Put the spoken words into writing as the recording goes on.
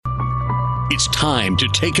It's time to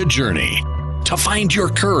take a journey, to find your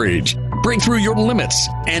courage, break through your limits,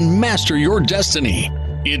 and master your destiny.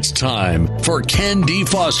 It's time for Ken D.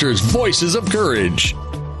 Foster's Voices of Courage.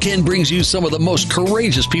 Ken brings you some of the most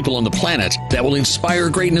courageous people on the planet that will inspire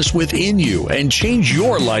greatness within you and change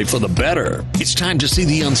your life for the better. It's time to see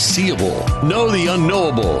the unseeable, know the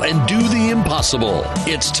unknowable, and do the impossible.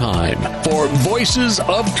 It's time for Voices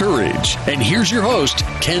of Courage. And here's your host,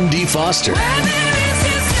 Ken D. Foster.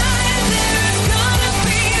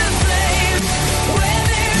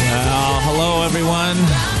 Well, hello, everyone.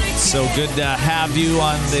 So good to have you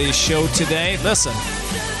on the show today. Listen.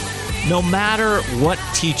 No matter what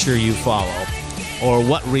teacher you follow or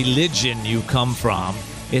what religion you come from,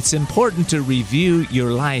 it's important to review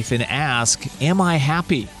your life and ask, am I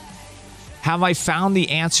happy? Have I found the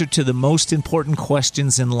answer to the most important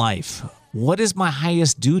questions in life? What is my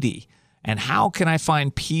highest duty? And how can I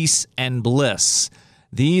find peace and bliss?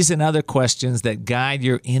 These and other questions that guide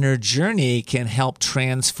your inner journey can help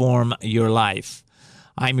transform your life.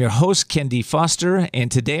 I'm your host, Ken D. Foster,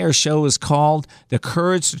 and today our show is called The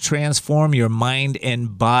Courage to Transform Your Mind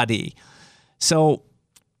and Body. So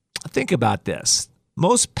think about this.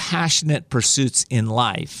 Most passionate pursuits in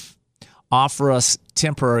life offer us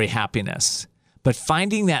temporary happiness, but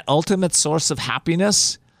finding that ultimate source of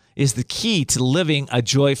happiness is the key to living a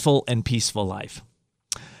joyful and peaceful life.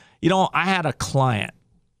 You know, I had a client,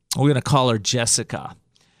 we're going to call her Jessica.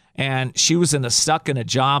 And she was stuck in a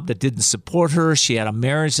job that didn't support her. She had a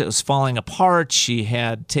marriage that was falling apart. She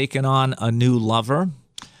had taken on a new lover.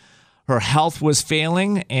 Her health was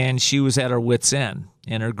failing, and she was at her wit's end.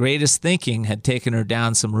 And her greatest thinking had taken her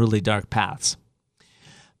down some really dark paths.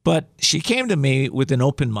 But she came to me with an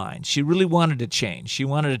open mind. She really wanted to change. She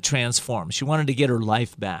wanted to transform. She wanted to get her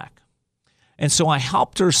life back. And so I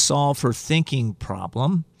helped her solve her thinking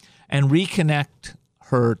problem and reconnect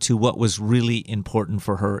her to what was really important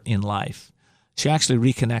for her in life. She actually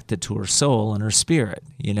reconnected to her soul and her spirit,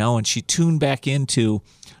 and she tuned back into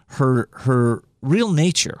her real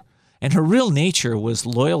nature. And her real nature was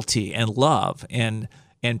loyalty and love and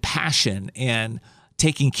passion and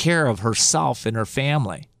taking care of herself and her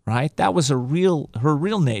family, right? That was her real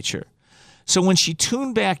nature. So when she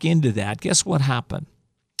tuned back into that, guess what happened?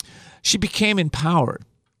 She became empowered.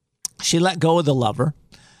 She let go of the lover.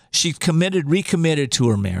 She recommitted to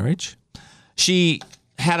her marriage. She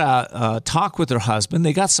had a talk with her husband.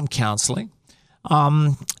 They got some counseling.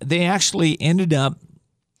 They actually ended up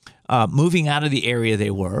moving out of the area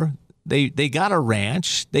they were. They got a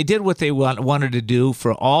ranch. They did what they wanted to do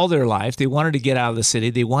for all their life. They wanted to get out of the city.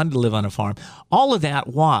 They wanted to live on a farm. All of that,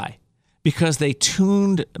 why? Because they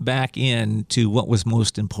tuned back into what was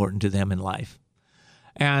most important to them in life.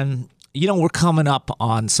 And we're coming up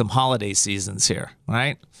on some holiday seasons here,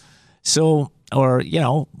 right? So,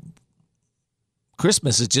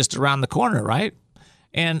 Christmas is just around the corner, right?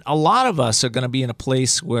 And a lot of us are going to be in a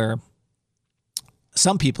place where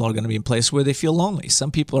some people are going to be in a place where they feel lonely. Some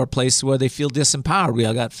people are in a place where they feel disempowered. We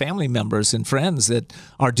all got family members and friends that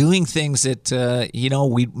are doing things that,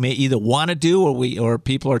 we may either want to do or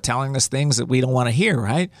people are telling us things that we don't want to hear,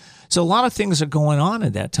 right? So a lot of things are going on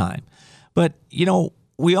at that time. But,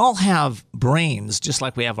 we all have brains just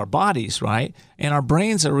like we have our bodies, right? And our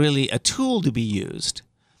brains are really a tool to be used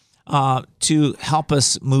to help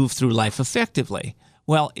us move through life effectively.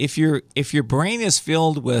 Well, if your brain is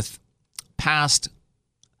filled with past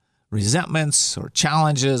resentments or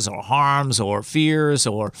challenges or harms or fears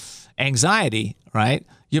or anxiety, right?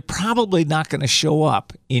 You're probably not going to show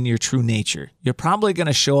up in your true nature. You're probably going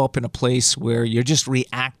to show up in a place where you're just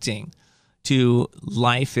reacting to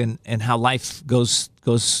life and how life goes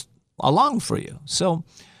along for you. So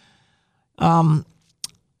I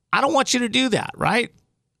don't want you to do that, right?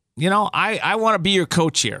 I want to be your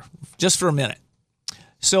coach here just for a minute.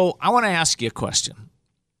 So I want to ask you a question.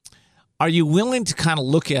 Are you willing to kind of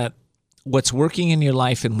look at what's working in your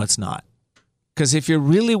life and what's not? Because if you're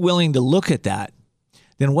really willing to look at that,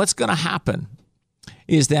 then what's going to happen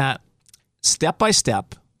is that step by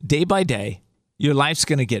step, day by day, your life's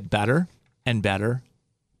going to get better and better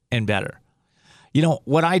and better.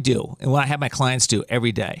 What I do and what I have my clients do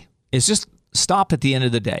every day is just stop at the end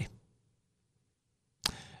of the day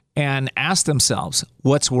and ask themselves,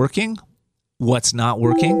 what's working, what's not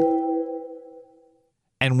working,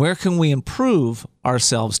 and where can we improve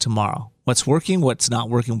ourselves tomorrow? What's working, what's not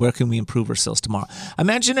working, where can we improve ourselves tomorrow?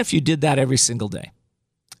 Imagine if you did that every single day.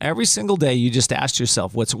 Every single day, you just asked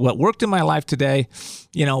yourself, what worked in my life today?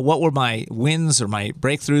 What were my wins or my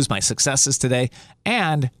breakthroughs, my successes today?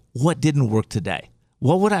 And what didn't work today?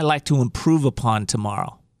 What would I like to improve upon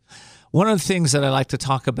tomorrow? One of the things that I like to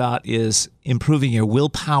talk about is improving your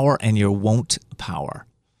willpower and your won't power,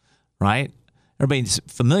 right? Everybody's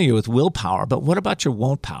familiar with willpower, but what about your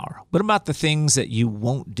won't power? What about the things that you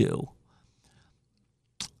won't do?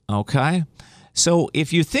 Okay? So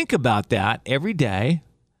if you think about that every day,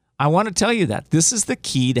 I want to tell you that this is the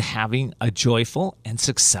key to having a joyful and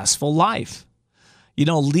successful life. You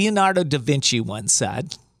know, Leonardo da Vinci once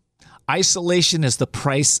said, isolation is the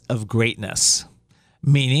price of greatness,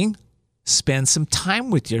 meaning spend some time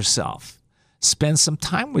with yourself. Spend some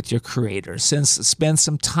time with your creator. Spend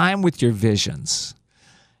some time with your visions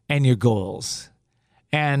and your goals.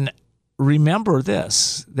 And remember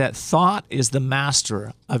this, that thought is the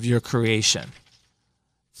master of your creation.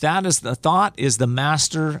 Thought is the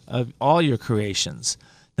master of all your creations.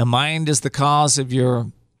 The mind is the cause of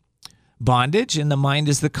your bondage, and the mind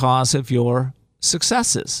is the cause of your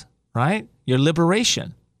successes, right? Your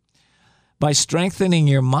liberation. By strengthening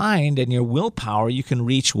your mind and your willpower, you can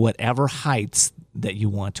reach whatever heights that you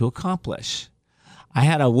want to accomplish. I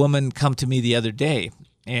had a woman come to me the other day,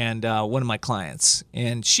 and one of my clients,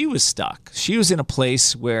 and she was stuck. She was in a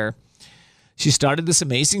place where she started this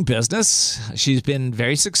amazing business. She's been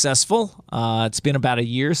very successful. It's been about a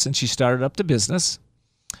year since she started up the business.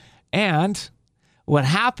 And what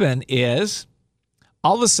happened is,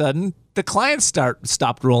 all of a sudden, the clients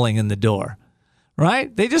stopped rolling in the door,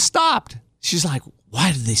 right? They just stopped. She's like,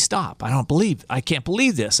 why did they stop? I can't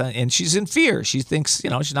believe this. And she's in fear. She thinks,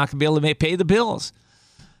 she's not going to be able to pay the bills.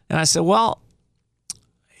 And I said, well,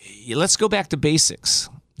 let's go back to basics.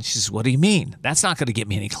 And she says, what do you mean? That's not going to get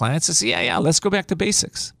me any clients. I said, yeah, let's go back to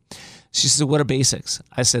basics. She said, what are basics?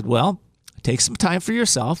 I said, well, take some time for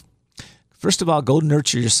yourself. First of all, go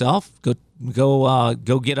nurture yourself. Go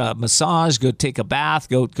get a massage. Go take a bath.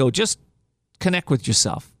 Go just connect with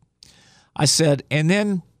yourself. I said, and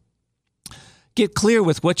then get clear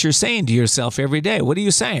with what you're saying to yourself every day. What are you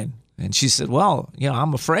saying? And she said, well,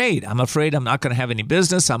 I'm afraid. I'm afraid I'm not going to have any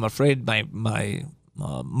business. I'm afraid my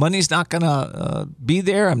money's not going to be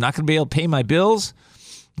there. I'm not going to be able to pay my bills.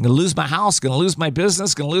 I'm going to lose my house, going to lose my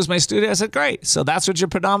business, going to lose my studio. I said, great. So that's what you're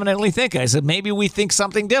predominantly thinking. I said, maybe we think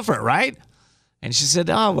something different, right? And she said,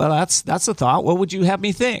 oh, well, that's a thought. What would you have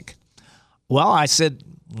me think? Well, I said,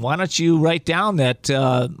 why don't you write down that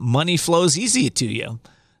money flows easy to you,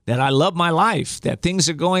 that I love my life, that things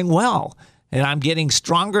are going well, and I'm getting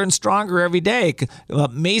stronger and stronger every day.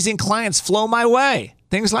 Amazing clients flow my way,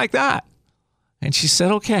 things like that. And she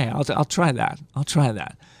said, okay, I'll try that. I'll try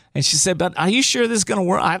that. And she said, but are you sure this is going to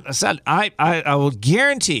work? I said, I will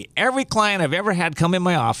guarantee every client I've ever had come in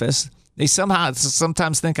my office, they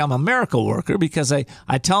sometimes think I'm a miracle worker because I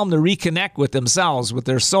tell them to reconnect with themselves, with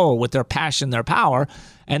their soul, with their passion, their power,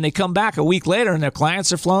 and they come back a week later and their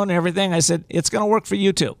clients are flowing and everything. I said, it's going to work for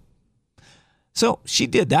you too. So she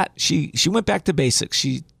did that. She went back to basics.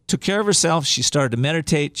 She took care of herself. She started to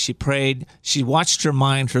meditate. She prayed. She watched her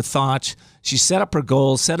mind, her thoughts. She set up her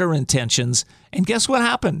goals, set her intentions. And guess what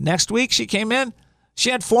happened? Next week she came in. She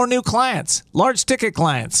had 4 new clients, large ticket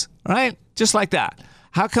clients, right? Just like that.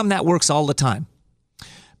 How come that works all the time?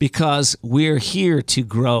 Because we're here to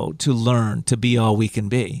grow, to learn, to be all we can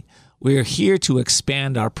be. We're here to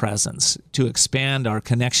expand our presence, to expand our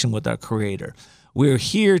connection with our Creator. We're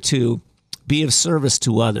here to be of service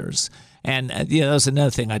to others. And that was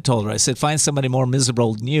another thing I told her. I said, find somebody more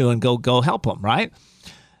miserable than you and go help them, right?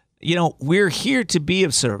 We're here to be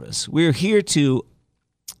of service. We're here to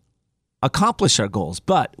accomplish our goals.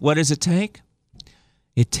 But what does it take?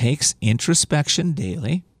 It takes introspection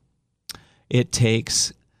daily. It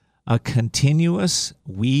takes a continuous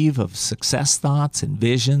weave of success thoughts and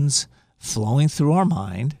visions flowing through our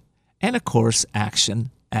mind. And of course,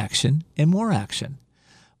 action, and more action.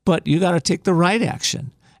 But you got to take the right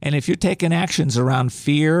action. And if you're taking actions around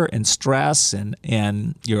fear and stress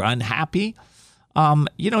and you're unhappy,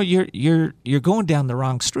 you're going down the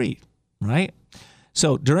wrong street, right?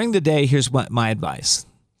 So during the day, here's my advice.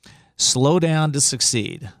 Slow down to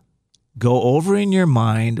succeed. Go over in your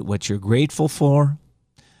mind what you're grateful for.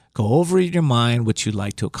 Go over in your mind what you'd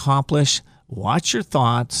like to accomplish. Watch your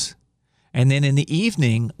thoughts. And then in the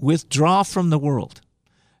evening, withdraw from the world.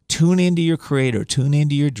 Tune into your Creator. Tune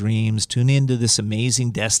into your dreams. Tune into this amazing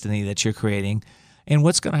destiny that you're creating. And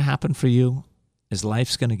what's going to happen for you is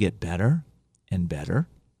life's going to get better and better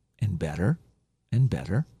and better and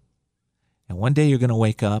better. And one day you're going to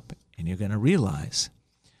wake up and you're going to realize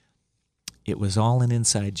it was all an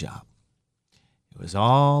inside job. It was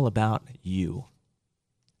all about you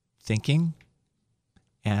thinking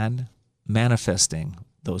and manifesting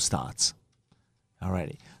those thoughts. All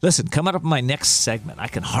righty. Listen, coming up in my next segment, I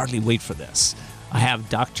can hardly wait for this. I have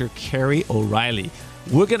Dr. Carrie O'Reilly.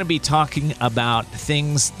 we're going to be talking about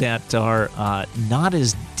things that are not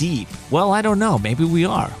as deep. Well, I don't know. Maybe we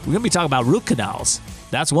are. We're going to be talking about root canals.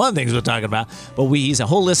 That's one of the things we're talking about. But he's a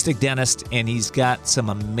holistic dentist, and he's got some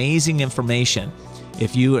amazing information.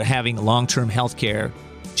 If you are having long-term health care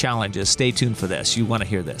challenges, stay tuned for this. You want to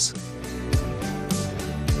hear this.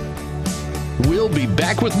 We'll be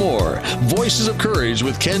back with more Voices of Courage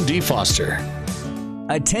with Ken D. Foster.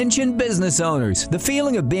 Attention business owners. The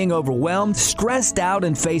feeling of being overwhelmed, stressed out,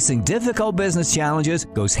 and facing difficult business challenges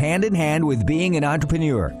goes hand in hand with being an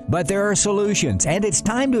entrepreneur. But there are solutions, and it's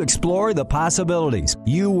time to explore the possibilities.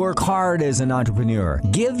 You work hard as an entrepreneur.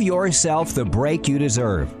 Give yourself the break you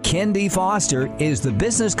deserve. Ken D. Foster is the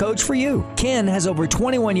business coach for you. Ken has over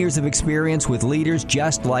 21 years of experience with leaders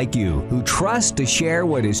just like you, who trust to share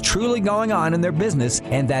what is truly going on in their business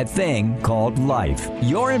and that thing called life.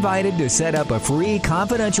 You're invited to set up a free confidential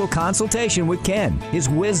consultation with Ken. His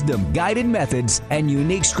wisdom, guided methods, and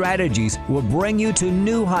unique strategies will bring you to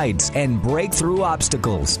new heights and break through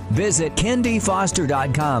obstacles. Visit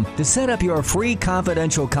KenDFoster.com to set up your free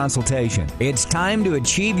confidential consultation. It's time to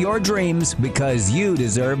achieve your dreams because you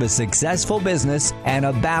deserve a successful business and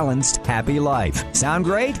a balanced, happy life. Sound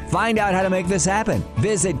great? Find out how to make this happen.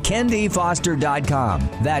 Visit KenDFoster.com.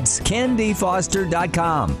 That's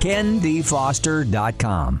KenDFoster.com.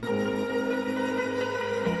 KenDFoster.com.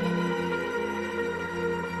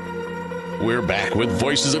 We're back with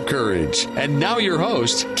Voices of Courage. And now your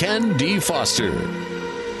host, Ken D. Foster.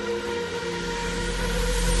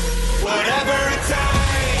 Whatever it takes,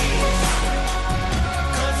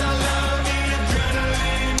 'cause I love the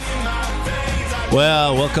adrenaline in my veins.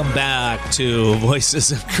 Well, welcome back to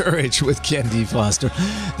Voices of Courage with Ken D. Foster.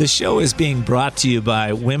 The show is being brought to you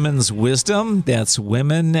by Women's Wisdom. That's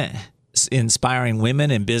women inspiring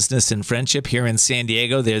women in business and friendship here in San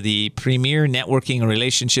Diego. They're the premier networking and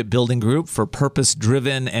relationship building group for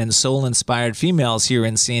purpose-driven and soul-inspired females here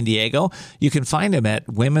in San Diego. You can find them at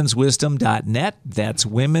womenswisdom.net. That's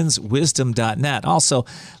womenswisdom.net. Also,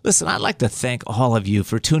 listen, I'd like to thank all of you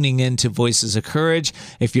for tuning in to Voices of Courage.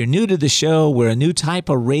 If you're new to the show, we're a new type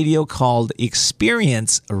of radio called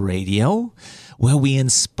Experience Radio, where we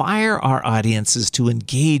inspire our audiences to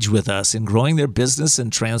engage with us in growing their business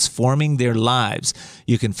and transforming their lives.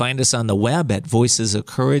 You can find us on the web at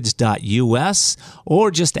voicesofcourage.us, or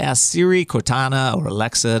just ask Siri, Cortana, or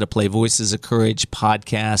Alexa to play Voices of Courage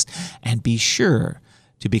podcast, and be sure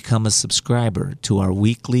to become a subscriber to our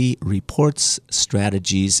weekly reports,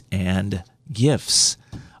 strategies, and gifts.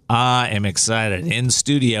 I am excited. In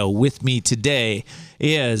studio with me today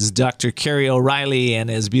is Dr. Kerry O'Reilly and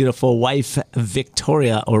his beautiful wife,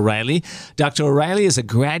 Victoria O'Reilly. Dr. O'Reilly is a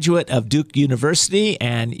graduate of Duke University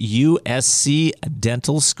and USC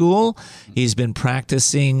Dental School. He's been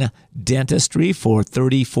practicing dentistry for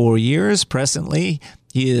 34 years. Presently,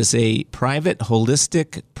 he is a private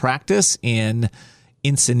holistic practice in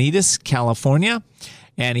Encinitas, California.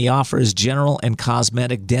 And he offers general and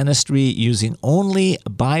cosmetic dentistry using only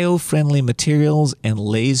bio-friendly materials and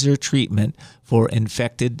laser treatment for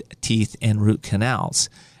infected teeth and root canals.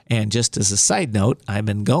 And just as a side note, I've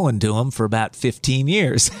been going to him for about 15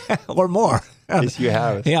 years or more. Yes, you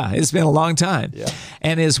have. Yeah, it's been a long time. Yeah.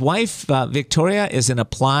 And his wife, Victoria, is an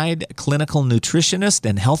applied clinical nutritionist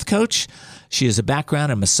and health coach. She has a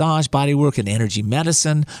background in massage, bodywork, and energy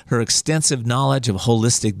medicine. Her extensive knowledge of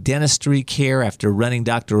holistic dentistry care after running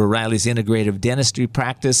Dr. O'Reilly's integrative dentistry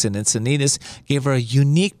practice in Encinitas gave her a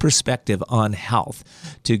unique perspective on health.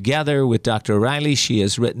 Together with Dr. O'Reilly, she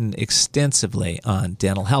has written extensively on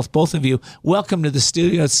dental health. Both of you, welcome to the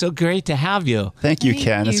studio. It's so great to have you. Thank you,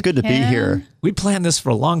 Ken. It's good to be here. We planned this for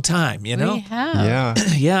a long time, you know? We have. Yeah.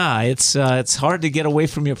 Yeah, it's hard to get away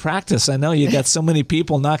from your practice. I know you got so many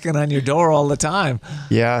people knocking on your door all the time.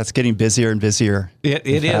 Yeah, it's getting busier and busier. It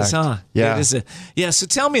is, huh? Yeah. It is so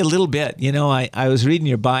tell me a little bit. You know, I was reading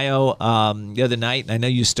your bio the other night, and I know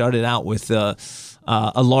you started out with a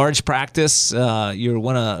large practice. You're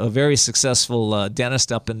a very successful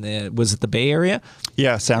dentist up in the Bay Area?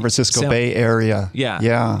 Yeah, San Francisco Bay Area.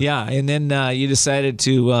 Yeah. And then you decided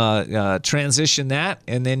to transition that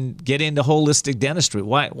and then get into holistic dentistry.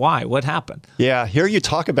 Why? What happened? Yeah, hearing you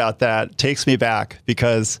talk about that takes me back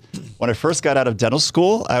because when I first got out of dental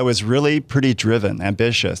school, I was really pretty driven,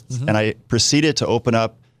 ambitious, and I proceeded to open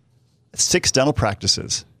up 6 dental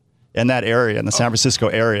practices in that area, in the San Francisco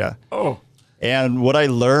area. And what I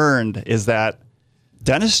learned is that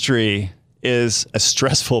dentistry is a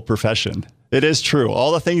stressful profession. It is true.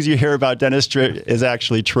 All the things you hear about dentistry is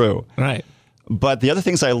actually true. Right. But the other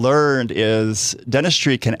things I learned is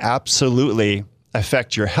dentistry can absolutely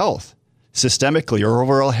affect your health, systemically, your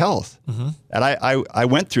overall health. And I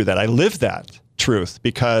went through that. I lived that truth,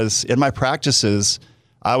 because in my practices,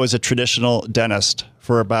 I was a traditional dentist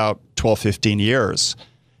for about 12, 15 years.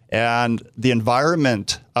 And the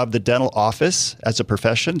environment of the dental office as a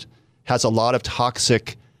profession has a lot of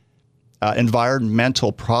toxic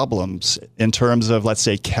environmental problems in terms of, let's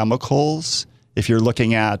say, chemicals. If you're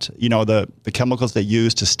looking at, the chemicals they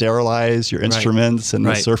use to sterilize your instruments and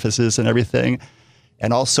the surfaces and everything,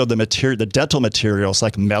 and also the dental materials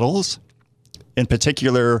like metals, in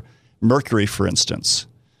particular mercury, for instance,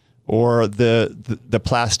 or the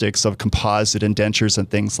plastics of composite indentures and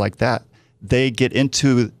things like that. They get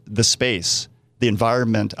into the space, the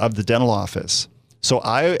environment of the dental office. So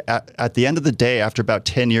at the end of the day, after about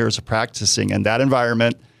 10 years of practicing in that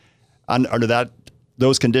environment, under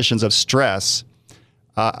those conditions of stress,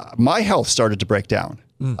 my health started to break down.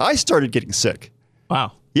 I started getting sick.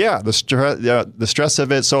 Wow. Yeah, the stress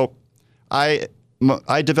of it. So I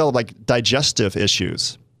developed like digestive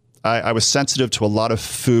issues. I was sensitive to a lot of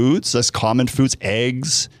foods, less common foods,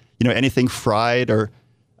 eggs, anything fried or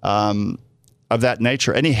of that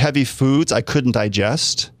nature. Any heavy foods I couldn't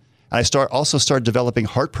digest. And I also started developing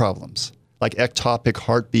heart problems, like ectopic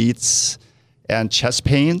heartbeats and chest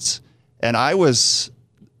pains. And I was,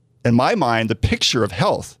 in my mind, the picture of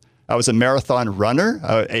health. I was a marathon runner.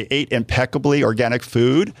 I ate impeccably organic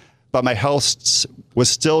food, but my health was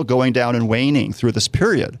still going down and waning through this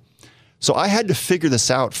period. So I had to figure this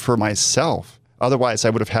out for myself. Otherwise,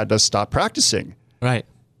 I would have had to stop practicing. Right.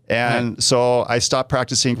 And so I stopped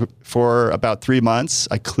practicing for about 3 months.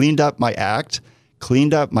 I cleaned up my act,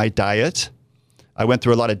 cleaned up my diet. I went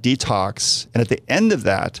through a lot of detox. And at the end of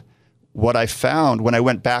that, what I found when I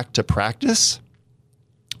went back to practice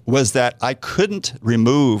was that I couldn't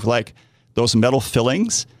remove like those metal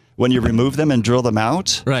fillings when you remove them and drill them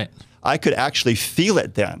out. Right. I could actually feel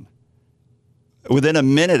it then. Within a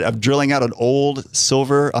minute of drilling out an old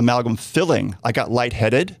silver amalgam filling, I got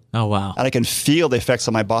lightheaded. Oh, wow. And I can feel the effects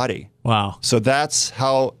on my body. Wow. So that's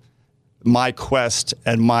how my quest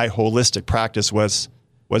and my holistic practice was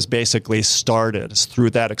basically started, through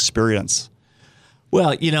that experience.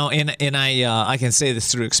 Well, and I can say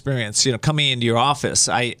this through experience. Coming into your office,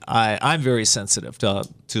 I'm very sensitive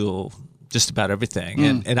to just about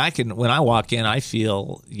everything, and I can, when I walk in, I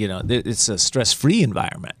feel it's a stress-free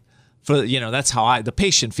environment. That's how the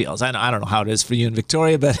patient feels. I don't know how it is for you in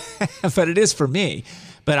Victoria, but but it is for me.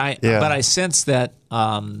 But I sense that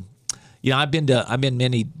I've been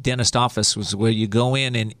many dentist offices where you go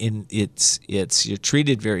in and it's you're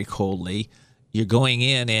treated very coldly. You're going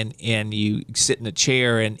in and you sit in a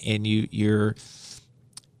chair and you're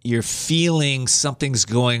feeling something's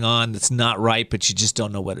going on that's not right, but you just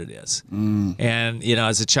don't know what it is. And,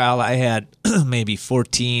 as a child, I had maybe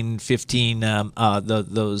 14, 15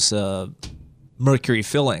 those mercury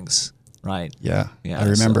fillings, right? Yeah, I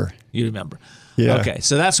remember. So you remember. Yeah. Okay,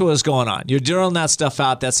 so that's what was going on. You're drilling that stuff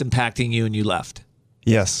out. That's impacting you, and you left.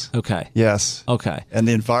 Yes. Okay. Yes. Okay. And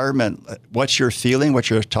the environment, what you're feeling, what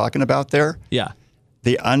you're talking about there, yeah,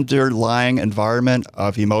 the underlying environment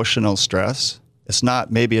of emotional stress, it's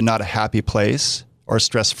maybe not a happy place or a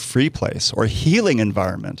stress-free place or a healing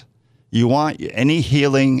environment. You want any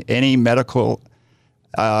healing, any medical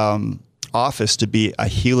office to be a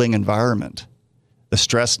healing environment. The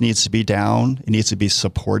stress needs to be down. It needs to be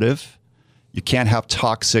supportive. You can't have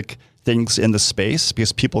toxic things in the space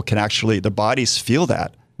because people can actually, their bodies feel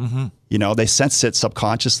that. Mm-hmm. They sense it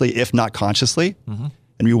subconsciously, if not consciously. Mm-hmm.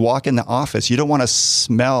 And you walk in the office, you don't want to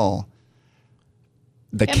smell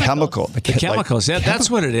the chemicals. The chemicals. Yeah, that's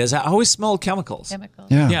what it is. I always smell chemicals.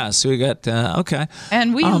 Yeah, so we got, okay.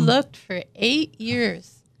 And we looked for 8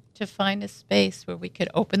 years to find a space where we could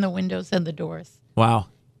open the windows and the doors. Wow.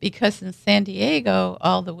 Because in San Diego,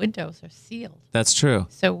 all the windows are sealed. That's true.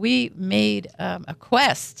 So we made a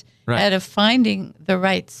quest out of finding the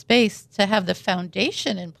right space to have the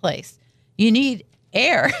foundation in place. You need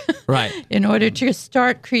air in order to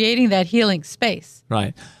start creating that healing space.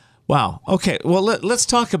 Right. Wow. Okay. Well, let's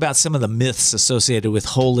talk about some of the myths associated with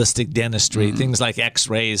holistic dentistry, things like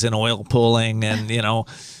x-rays and oil pulling and,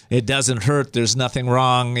 it doesn't hurt, there's nothing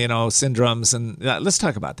wrong, syndromes. And let's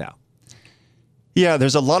talk about that. Yeah,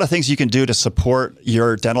 there's a lot of things you can do to support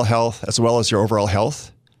your dental health as well as your overall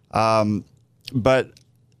health. But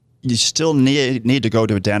you still need to go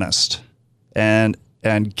to a dentist and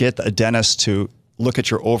get a dentist to look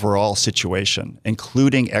at your overall situation,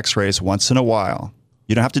 including x-rays once in a while.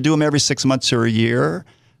 You don't have to do them every 6 months or a year,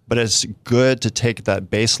 but it's good to take that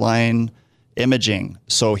baseline imaging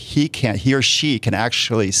so he or she can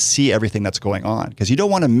actually see everything that's going on, because you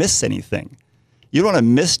don't want to miss anything. You don't want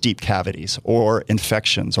to miss deep cavities or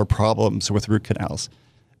infections or problems with root canals.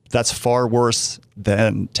 that's far worse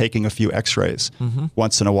than taking a few x-rays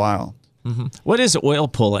once in a while. What is oil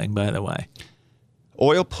pulling, by the way?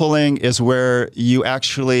 Oil pulling is where you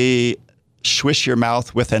actually swish your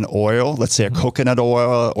mouth with an oil, let's say a coconut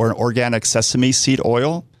oil or an organic sesame seed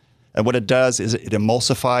oil. And what it does is it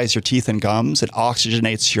emulsifies your teeth and gums. It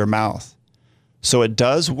oxygenates your mouth. So it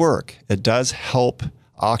does work. It does help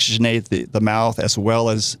oxygenate the mouth as well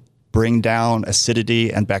as bring down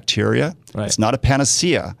acidity and bacteria. Right. It's not a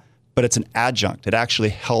panacea, but it's an adjunct. It actually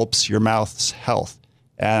helps your mouth's health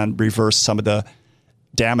and reverse some of the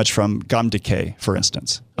damage from gum decay, for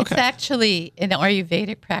instance. It's actually an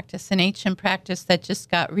Ayurvedic practice, an ancient practice that just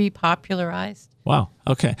got repopularized. Wow.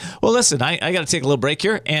 Okay. Well, listen, I got to take a little break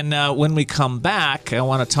here. And when we come back, I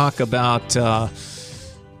want to talk about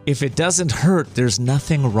if it doesn't hurt, there's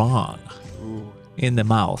nothing wrong in the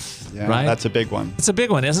mouth, right? That's a big one. It's a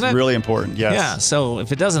big one, isn't it? Really important, yes. Yeah. So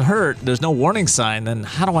if it doesn't hurt, there's no warning sign, then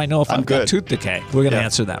how do I know if I've got tooth decay? We're going to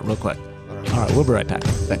answer that real quick. All right. We'll be right back.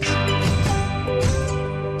 Thanks.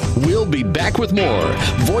 We'll be back with more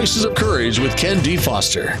Voices of Courage with Ken D.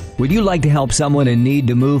 Foster. Would you like to help someone in need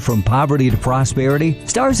to move from poverty to prosperity?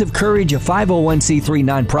 Stars of Courage, a 501c3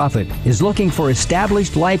 nonprofit, is looking for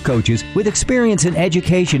established life coaches with experience in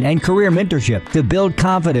education and career mentorship to build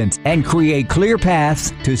confidence and create clear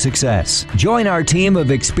paths to success. Join our team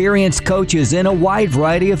of experienced coaches in a wide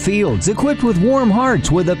variety of fields, equipped with warm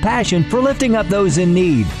hearts with a passion for lifting up those in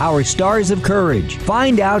need. Our Stars of Courage.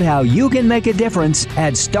 Find out how you can make a difference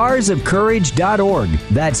at starsofcourage.org.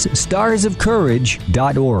 That's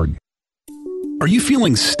starsofcourage.org. Are you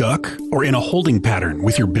feeling stuck or in a holding pattern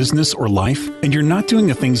with your business or life, and you're not doing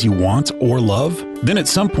the things you want or love? Then at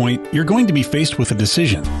some point, you're going to be faced with a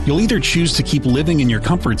decision. You'll either choose to keep living in your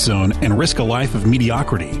comfort zone and risk a life of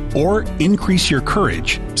mediocrity, or increase your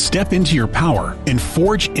courage, step into your power, and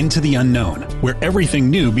forge into the unknown, where everything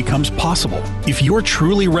new becomes possible. If you're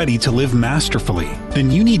truly ready to live masterfully, then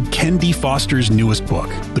you need Ken D. Foster's newest book,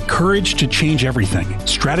 The Courage to Change Everything: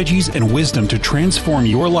 Strategies and Wisdom to Transform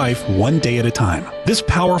Your Life One Day at a Time. This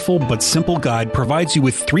powerful but simple guide provides you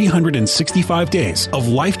with 365 days of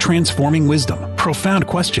life-transforming wisdom, profound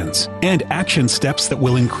questions, and action steps that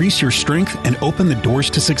will increase your strength and open the doors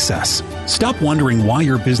to success. Stop wondering why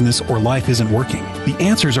your business or life isn't working. The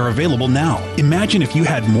answers are available now. Imagine if you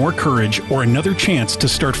had more courage or another chance to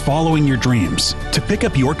start following your dreams. To pick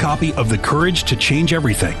up your copy of The Courage to Change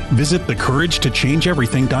Everything, visit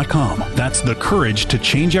thecouragetochangeeverything.com. That's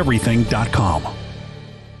thecouragetochangeeverything.com.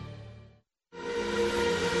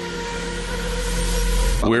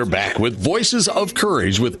 We're back with Voices of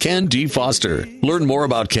Courage with Ken D. Foster. Learn more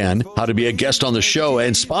about Ken, how to be a guest on the show,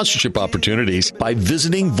 and sponsorship opportunities by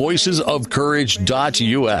visiting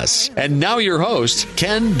voicesofcourage.us. And now your host,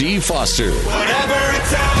 Ken D. Foster. Whatever it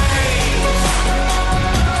takes,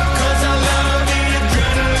 'cause I love the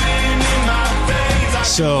adrenaline in my veins.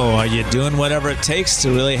 So, are you doing whatever it takes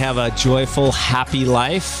to really have a joyful, happy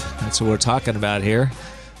life? That's what we're talking about here.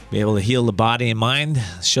 Be able to heal the body and mind.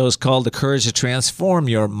 The show's called The Courage to Transform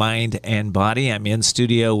Your Mind and Body. I'm in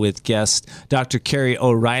studio with guest Dr. Kerry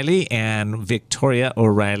O'Reilly and Victoria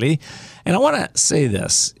O'Reilly. And I want to say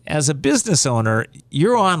this. As a business owner,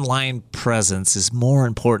 your online presence is more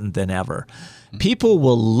important than ever. People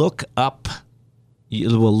will look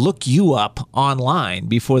you up online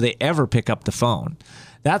before they ever pick up the phone.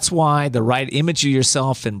 That's why the right image of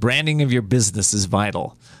yourself and branding of your business is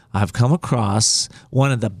vital. I've come across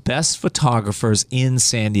one of the best photographers in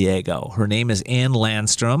San Diego. Her name is Ann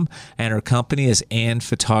Landstrom, and her company is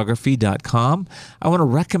annphotography.com. I want to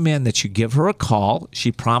recommend that you give her a call.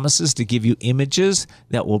 She promises to give you images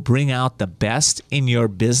that will bring out the best in your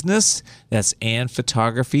business. That's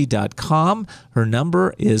annphotography.com. Her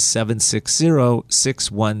number is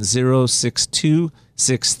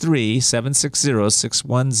 760-610-6263,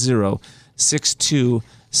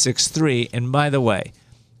 760-610-6263. And by the way,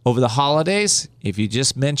 over the holidays, if you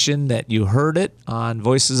just mention that you heard it on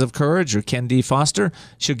Voices of Courage or Ken D. Foster,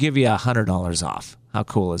 she'll give you $100 off. How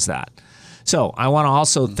cool is that? So I want to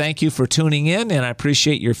also thank you for tuning in, and I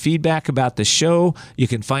appreciate your feedback about the show. You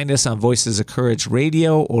can find us on Voices of Courage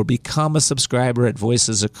Radio or become a subscriber at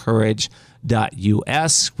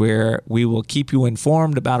voicesofcourage.us, where we will keep you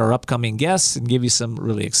informed about our upcoming guests and give you some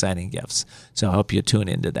really exciting gifts. So I hope you tune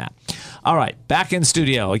into that. All right, back in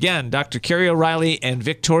studio. Again, Dr. Kerry O'Reilly and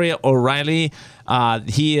Victoria O'Reilly.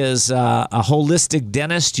 He is a holistic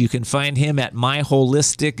dentist. You can find him at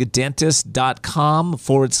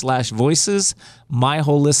myholisticdentist.com/voices,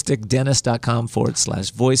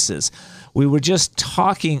 myholisticdentist.com/voices. We were just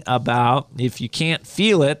talking about if you can't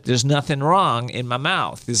feel it, there's nothing wrong in my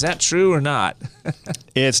mouth. Is that true or not?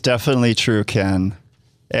 It's definitely true, Ken.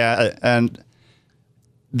 And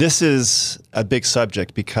this is a big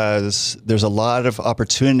subject because there's a lot of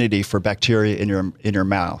opportunity for bacteria in your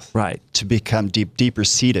mouth to become deeper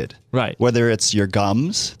seated. Right. Whether it's your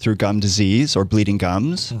gums through gum disease or bleeding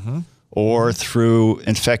gums, or through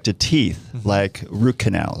infected teeth like root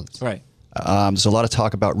canals. Right. There's a lot of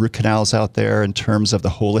talk about root canals out there in terms of the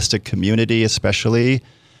holistic community, especially,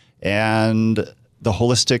 and the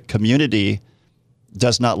holistic community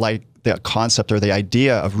does not like the concept or the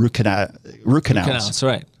idea of root canals. Root canals,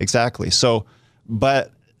 right. Exactly. So,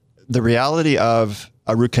 but the reality of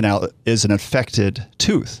a root canal is an infected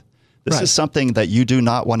tooth. This is something that you do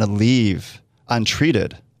not want to leave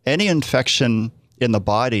untreated. Any infection in the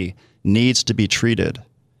body needs to be treated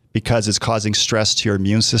because it's causing stress to your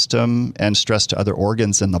immune system and stress to other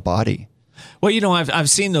organs in the body. Well, I've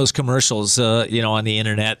seen those commercials, on the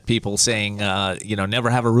internet, people saying, never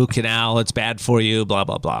have a root canal, it's bad for you, blah,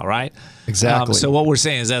 blah, blah, right? Exactly. So what we're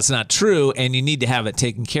saying is that's not true, and you need to have it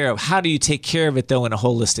taken care of. How do you take care of it, though, in a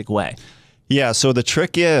holistic way? Yeah, so the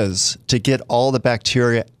trick is to get all the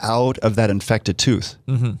bacteria out of that infected tooth,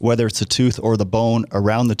 whether it's the tooth or the bone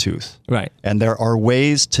around the tooth. Right. And there are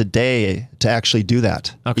ways today to actually do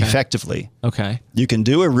that effectively. Okay. You can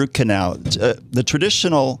do a root canal. The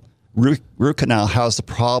traditional root canal has the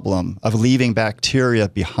problem of leaving bacteria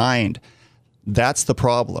behind. That's the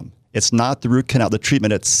problem. It's not the root canal, the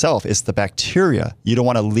treatment itself, it's the bacteria. You don't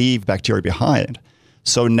want to leave bacteria behind.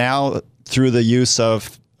 So now through the use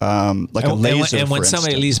of a laser, and when for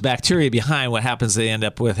somebody instance, leaves bacteria behind, what happens? They end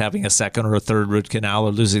up with having a second or a third root canal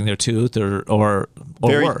or losing their tooth or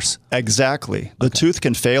worse. Exactly. The tooth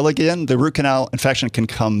can fail again. The root canal infection can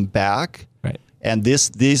come back. Right. And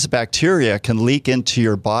these bacteria can leak into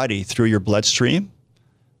your body through your bloodstream.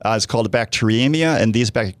 It's called a bacteremia, and these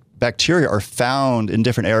bacteria are found in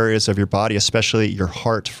different areas of your body, especially your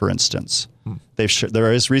heart, for instance.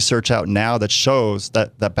 There is research out now that shows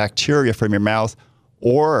that bacteria from your mouth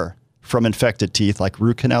or from infected teeth, like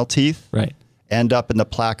root canal teeth, end up in the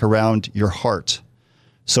plaque around your heart.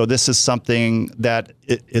 So this is something that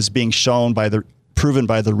is being proven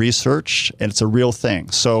by the research, and it's a real thing.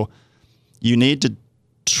 So you need to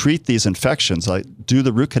treat these infections, like do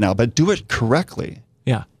the root canal, but do it correctly.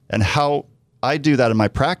 Yeah. And how I do that in my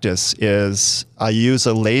practice is I use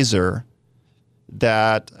a laser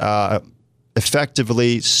that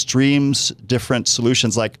effectively streams different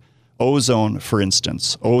solutions like ozone, for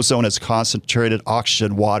instance. Ozone is concentrated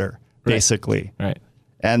oxygen water, basically. Right.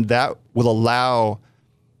 And that will allow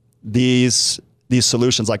these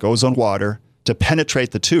solutions like ozone water to penetrate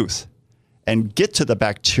the tooth and get to the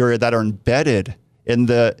bacteria that are embedded in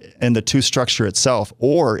the tooth structure itself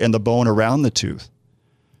or in the bone around the tooth,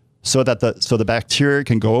 so that the bacteria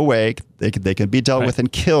can go away, they can be dealt with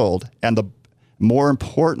and killed, and more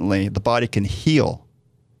importantly, the body can heal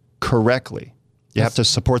correctly. You have to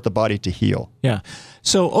support the body to heal. Yeah.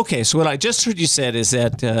 So what I just heard you said is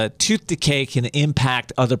that tooth decay can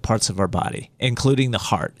impact other parts of our body, including the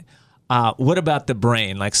heart. What about the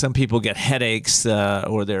brain? Like some people get headaches,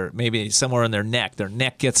 or they're maybe somewhere in their neck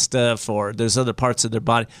gets stuff, or there's other parts of their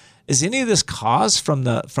body. Is any of this caused from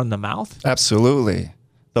the mouth? Absolutely.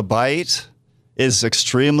 The bite is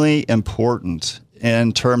extremely important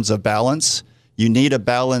in terms of balance. You need a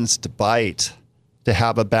balanced bite to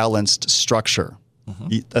have a balanced structure.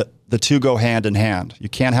 The two go hand in hand. You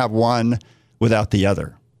can't have one without the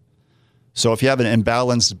other. So if you have an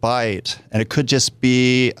imbalanced bite, and it could just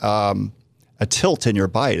be a tilt in your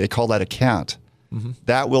bite, they call that a cant,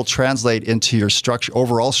 that will translate into your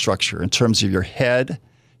overall structure in terms of your head,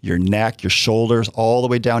 your neck, your shoulders, all the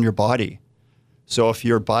way down your body. So if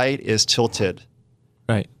your bite is tilted,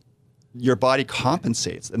 your body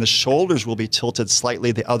compensates, and the shoulders will be tilted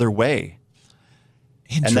slightly the other way.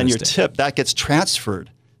 And then your tip, that gets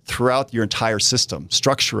transferred throughout your entire system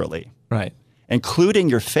structurally, including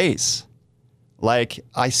your face. Like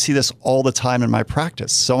I see this all the time in my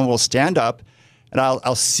practice. Someone will stand up, and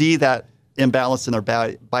I'll see that imbalance in their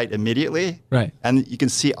bite immediately. And you can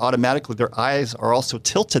see automatically their eyes are also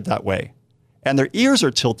tilted that way, and their ears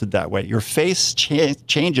are tilted that way. Your face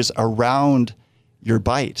changes around your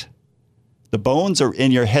bite. The bones are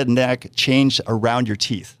in your head and neck change around your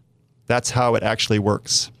teeth. That's how it actually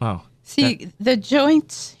works. Wow. See, the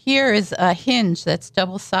joint here is a hinge that's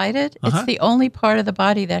double-sided. It's the only part of the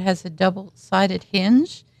body that has a double-sided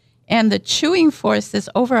hinge. And the chewing force is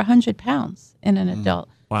over 100 pounds in an adult.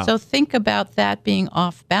 Wow. So think about that being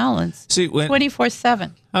off balance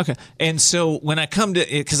 24/7. Okay. And so when I come to,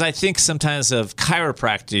 because I think sometimes of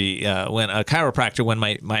chiropractic, when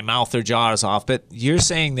my mouth or jaw is off, but you're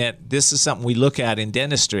saying that this is something we look at in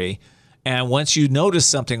dentistry, And once you notice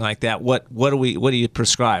something like that, what do you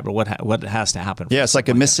prescribe, or what has to happen? Yeah, it's like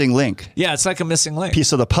a missing link. Yeah, it's like a missing link.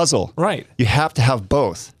 Piece of the puzzle. Right. You have to have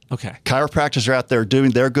both. Okay. Chiropractors are out there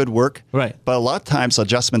doing their good work. Right. But a lot of times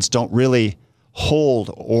adjustments don't really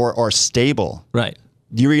hold or are stable. Right.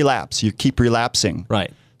 You relapse. You keep relapsing.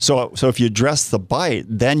 Right. So if you address the bite,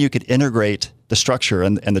 then you could integrate the structure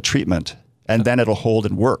and the treatment, and then it'll hold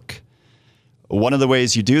and work. One of the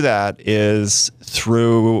ways you do that is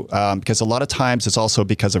through, because a lot of times it's also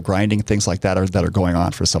because of grinding, things like that are going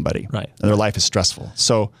on for somebody. Right. And their life is stressful.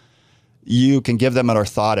 So you can give them an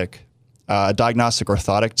orthotic, diagnostic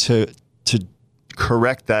orthotic to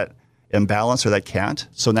correct that imbalance or that cant.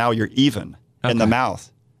 So now you're even in the mouth.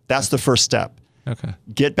 That's the first step. Okay.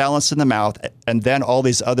 Get balance in the mouth, and then all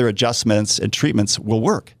these other adjustments and treatments will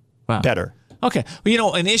work better. Okay.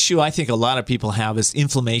 Well, an issue I think a lot of people have is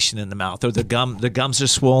inflammation in the mouth, or the gums are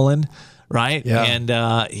swollen, right? Yeah. And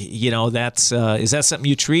that's is that something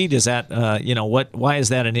you treat? Is that why is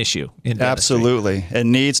that an issue in dentistry? Absolutely. It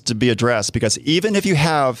needs to be addressed, because even if you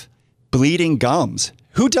have bleeding gums,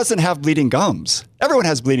 who doesn't have bleeding gums? Everyone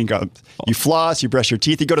has bleeding gums. You floss, you brush your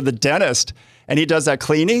teeth, you go to the dentist, and he does that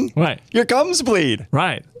cleaning. Right. Your gums bleed.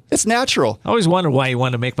 Right. It's natural. I always wonder why you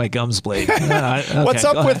want to make my gums bleed. Okay, What's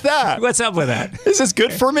up with that? What's up with that? Is this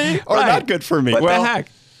good for me or not good for me? What the heck?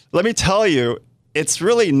 Let me tell you, it's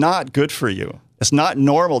really not good for you. It's not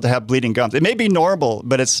normal to have bleeding gums. It may be normal,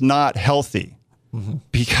 but it's not healthy,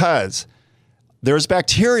 because there's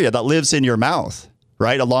bacteria that lives in your mouth,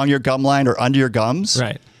 right, along your gum line or under your gums.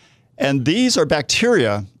 Right. And these are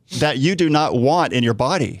bacteria that you do not want in your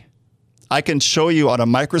body. I can show you on a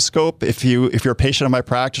microscope. If you're a patient of my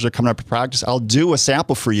practice or coming up to practice, I'll do a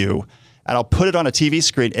sample for you, and I'll put it on a TV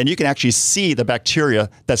screen, and you can actually see the bacteria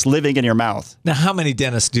that's living in your mouth. Now, how many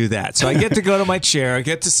dentists do that? So I get to go to my chair, I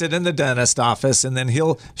get to sit in the dentist office, and then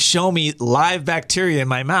he'll show me live bacteria in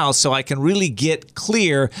my mouth, so I can really get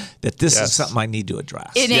clear that this is something I need to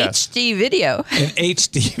address. In HD video. In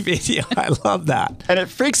HD video. I love that. And it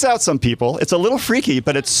freaks out some people. It's a little freaky,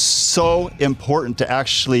 but it's so important to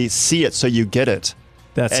actually see it so you get it.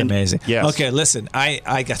 That's amazing. Yes. Okay, listen,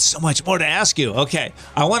 I got so much more to ask you. Okay,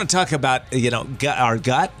 I want to talk about our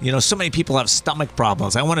gut. So many people have stomach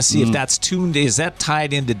problems. I want to see if that's tuned. Is that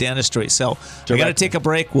tied into dentistry? So we got to take a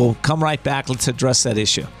break. We'll come right back. Let's address that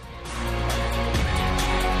issue.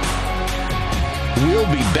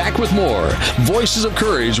 We'll be back with more Voices of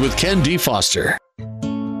Courage with Ken D. Foster.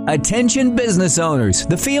 Attention business owners.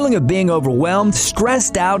 The feeling of being overwhelmed,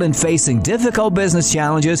 stressed out, and facing difficult business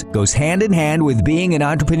challenges goes hand in hand with being an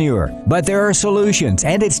entrepreneur. But there are solutions,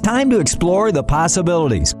 and it's time to explore the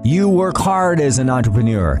possibilities. You work hard as an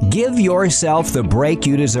entrepreneur. Give yourself the break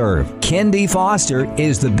you deserve. Ken D. Foster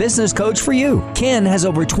is the business coach for you. Ken has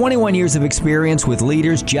over 21 years of experience with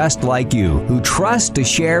leaders just like you, who trust to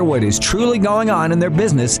share what is truly going on in their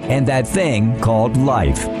business and that thing called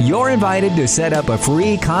life. You're invited to set up a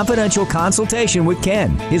free confidential consultation with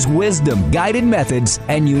Ken. His wisdom, guided methods,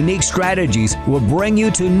 and unique strategies will bring you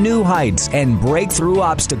to new heights and break through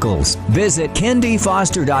obstacles. Visit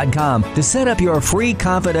KenDFoster.com to set up your free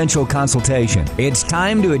confidential consultation. It's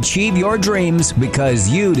time to achieve your dreams, because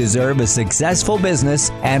you deserve a successful business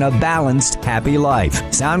and a balanced, happy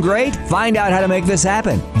life. Sound great? Find out how to make this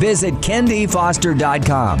happen. Visit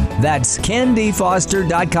KenDFoster.com. That's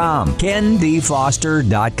KenDFoster.com.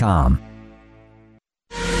 KenDFoster.com.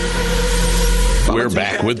 We're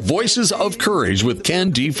back with Voices of Courage with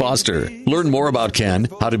Ken D. Foster. Learn more about Ken,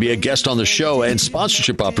 how to be a guest on the show, and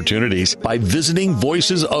sponsorship opportunities by visiting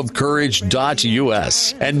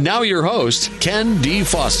voicesofcourage.us. And now your host, Ken D.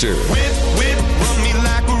 Foster.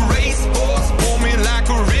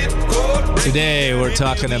 Today we're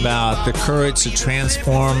talking about the courage to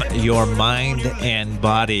transform your mind and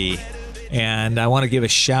body. And I want to give a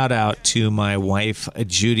shout out to my wife,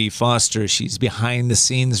 Judy Foster. She's behind the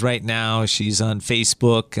scenes right now. She's on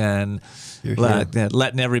Facebook and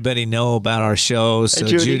letting everybody know about our show. So,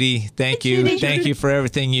 hey, Judy, thank you. Judy. Thank you for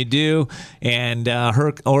everything you do. And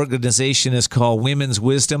her organization is called Women's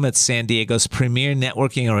Wisdom. It's San Diego's premier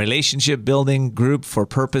networking and relationship building group for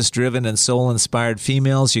purpose-driven and soul-inspired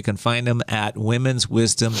females. You can find them at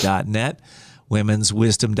womenswisdom.net,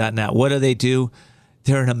 womenswisdom.net. What do?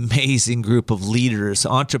 They're an amazing group of leaders,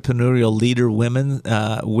 entrepreneurial leader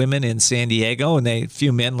women in San Diego, and a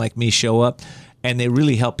few men like me show up, and they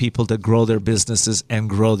really help people to grow their businesses and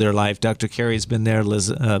grow their life. Dr. Carey's been there,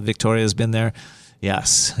 Victoria's been there,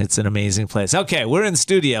 Yes, it's an amazing place. Okay, we're in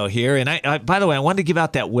studio here, and I by the way, I wanted to give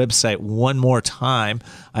out that website one more time.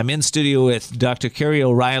 I'm in studio with Dr. Kerry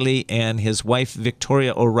O'Reilly and his wife,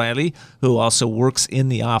 Victoria O'Reilly, who also works in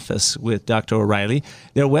the office with Dr. O'Reilly.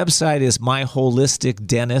 Their website is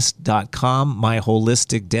myholisticdentist.com,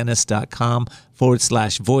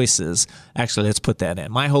 myholisticdentist.com/voices. Actually, let's put that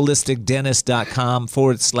in,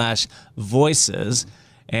 myholisticdentist.com/voices.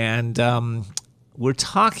 And we're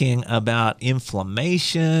talking about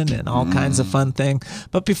inflammation and all kinds of fun things.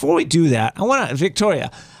 But before we do that, I want to,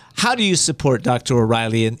 Victoria, how do you support Dr.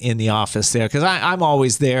 O'Reilly in the office there? Because I'm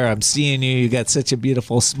always there. I'm seeing you. You got such a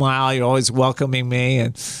beautiful smile. You're always welcoming me.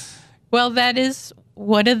 Well, that is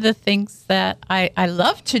one of the things that I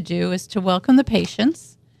love to do, is to welcome the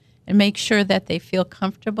patients and make sure that they feel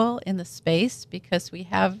comfortable in the space, because we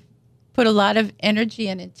have put a lot of energy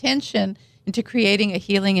and intention into creating a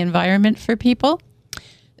healing environment for people.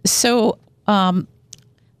 So I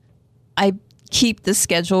keep the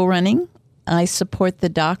schedule running. I support the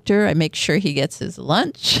doctor. I make sure he gets his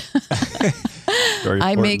lunch.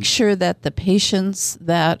 I make sure that the patients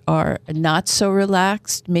that are not so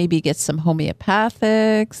relaxed maybe get some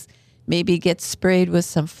homeopathics, maybe get sprayed with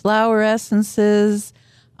some flower essences.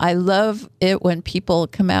 I love it when people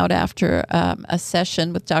come out after a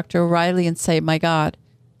session with Dr. O'Reilly and say, my God,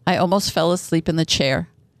 I almost fell asleep in the chair.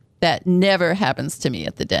 That never happens to me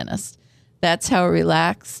at the dentist. That's how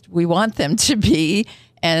relaxed we want them to be,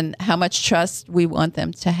 and how much trust we want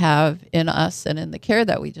them to have in us and in the care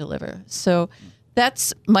that we deliver. So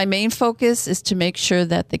that's my main focus, is to make sure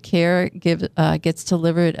that the care gets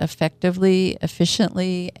delivered effectively,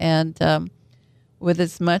 efficiently, and with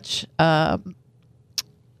as much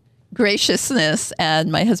graciousness.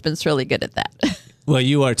 And my husband's really good at that. Well,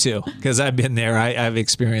 you are too, because I've been there. I've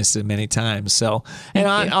experienced it many times. So, and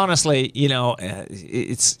honestly,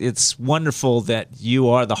 it's wonderful that you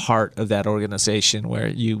are the heart of that organization, where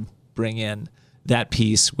you bring in that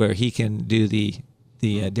piece where he can do the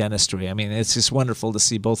dentistry. I mean, it's just wonderful to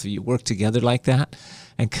see both of you work together like that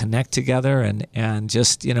and connect together and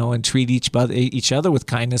just, and treat each other with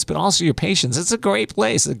kindness, but also your patients. It's a great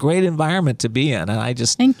place, a great environment to be in. And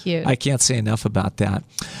Thank you. I can't say enough about that.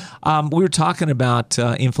 We were talking about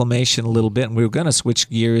inflammation a little bit, and we were going to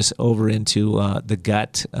switch gears over into the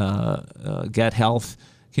gut health.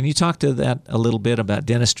 Can you talk to that a little bit about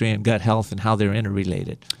dentistry and gut health and how they're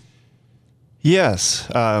interrelated? Yes.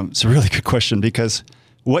 It's a really good question, because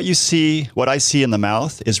what I see in the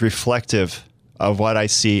mouth is reflective of what I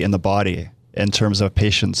see in the body in terms of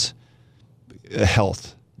patients'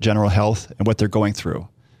 health, general health, and what they're going through.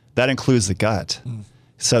 That includes the gut.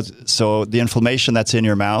 So the inflammation that's in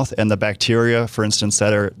your mouth and the bacteria, for instance,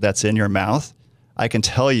 that's in your mouth, I can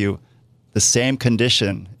tell you the same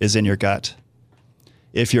condition is in your gut.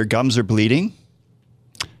 If your gums are bleeding,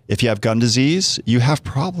 if you have gum disease, you have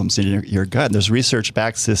problems in your gut. And there's research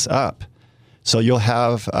backs this up. So you'll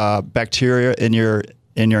have bacteria in your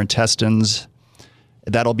intestines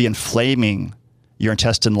that'll be inflaming your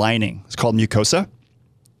intestine lining. It's called mucosa.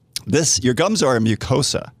 Your gums are a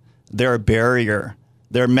mucosa. They're a barrier.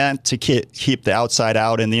 They're meant to keep the outside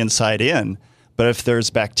out and the inside in. But if there's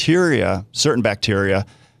bacteria, certain bacteria,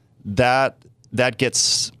 that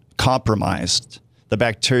gets compromised. The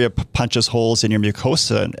bacteria punches holes in your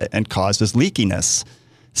mucosa and causes leakiness.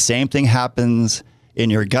 Same thing happens in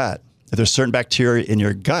your gut. If there's certain bacteria in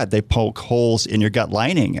your gut, they poke holes in your gut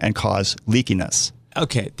lining and cause leakiness.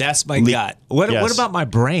 Okay, that's my gut. What about my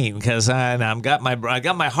brain? Because I got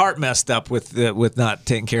my heart messed up with not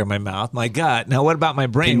taking care of my mouth. My gut. Now, what about my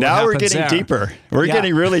brain? Now we're getting deeper. We're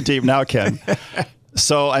getting really deep now, Ken.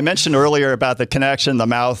 So I mentioned earlier about the connection, the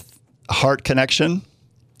mouth-heart connection.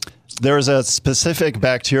 There's a specific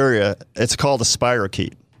bacteria. It's called a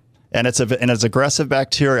spirochete. And it's an aggressive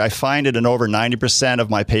bacteria. I find it in over 90% of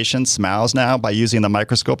my patients' mouths now by using the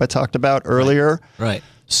microscope I talked about earlier. Right.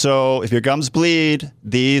 So if your gums bleed,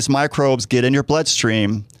 these microbes get in your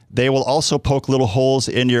bloodstream. They will also poke little holes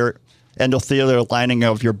in your endothelial lining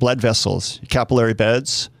of your blood vessels, capillary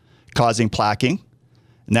beds, causing plaquing.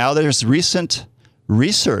 Now there's recent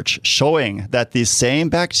research showing that these same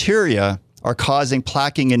bacteria are causing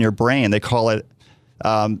plaquing in your brain. They call it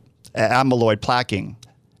amyloid plaquing.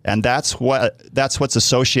 And that's what's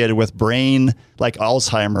associated with brain, like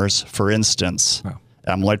Alzheimer's, for instance,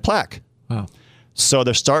 amyloid plaque. Wow. So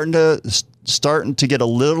they're starting to get a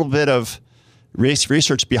little bit of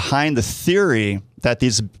research behind the theory that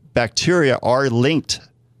these bacteria are linked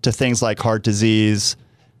to things like heart disease,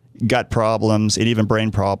 gut problems, and even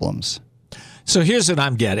brain problems. So here's what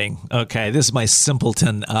I'm getting. Okay, this is my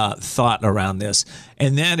simpleton thought around this.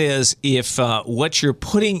 And that is, if what you're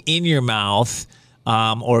putting in your mouth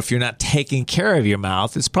or if you're not taking care of your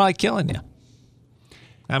mouth, it's probably killing you.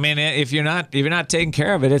 I mean, if you're not taking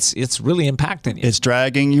care of it, it's really impacting you. It's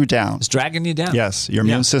dragging you down. It's dragging you down. Yes, your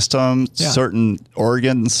immune system, certain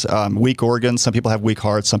organs, weak organs. Some people have weak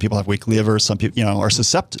hearts. Some people have weak livers. Some people, are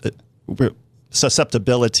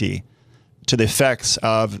susceptibility to the effects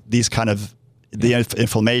of these kind of the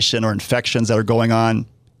inflammation or infections that are going on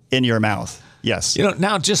in your mouth. Yes.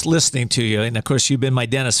 Now just listening to you, and of course you've been my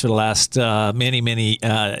dentist for the last many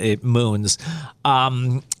moons.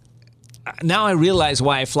 Now I realize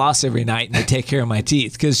why I floss every night and I take care of my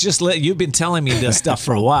teeth, because you've been telling me this stuff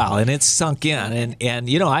for a while and it's sunk in,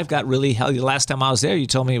 and I've got really healthy. Last time I was there, you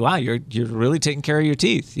told me, wow, you're really taking care of your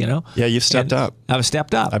teeth. Yeah, you've stepped up. I've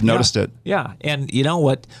stepped up. I've noticed it. Yeah, and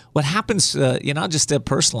what happens? Just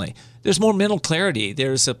personally, there's more mental clarity.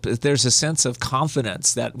 There's a sense of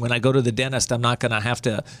confidence that when I go to the dentist, I'm not going to have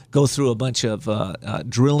to go through a bunch of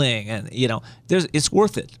drilling, and it's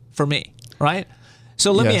worth it for me, right?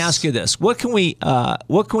 So let me ask you this: what can we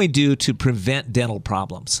do to prevent dental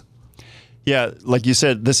problems? Yeah, like you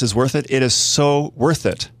said, this is worth it. It is so worth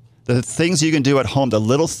it. The things you can do at home, the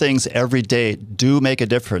little things every day, do make a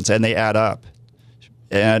difference, and they add up.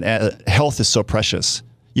 And health is so precious.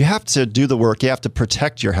 You have to do the work. You have to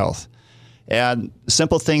protect your health. And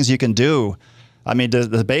simple things you can do. I mean,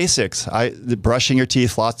 the basics. Brushing your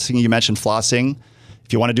teeth, flossing. You mentioned flossing.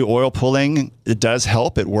 If you want to do oil pulling, it does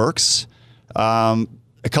help. It works. A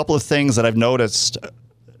couple of things that I've noticed,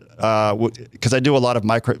 because I do a lot of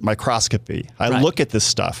microscopy. I look at this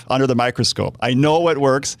stuff under the microscope. I know what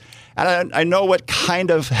works, and I know what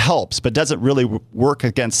kind of helps, but doesn't really work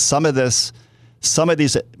against some of these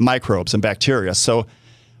microbes and bacteria. So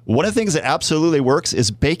one of the things that absolutely works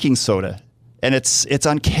is baking soda, and it's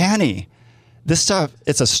uncanny. This stuff,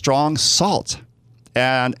 it's a strong salt,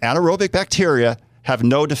 and anaerobic bacteria have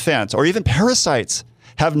no defense, or even parasites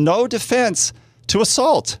have no defense to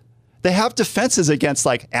assault. They have defenses against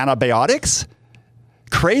antibiotics.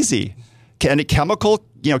 Crazy.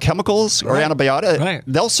 Chemicals or antibiotics, right.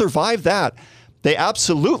 They'll survive that. They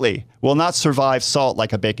absolutely will not survive salt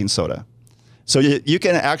like a baking soda. So you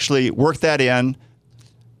can actually work that in,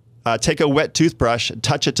 take a wet toothbrush,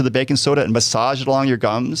 touch it to the baking soda and massage it along your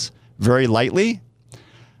gums very lightly.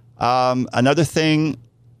 Another thing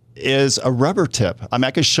is a rubber tip.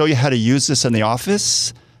 I can show you how to use this in the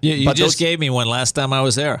office. You just gave me one last time I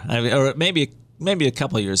was there, or maybe a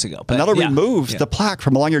couple of years ago. And that'll remove the plaque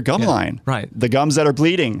from along your gum line. Right. The gums that are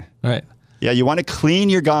bleeding. Right. Yeah, you want to clean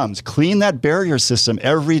your gums. Clean that barrier system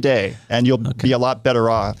every day, and you'll be a lot better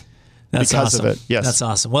off. That's because awesome. of it. Yes. That's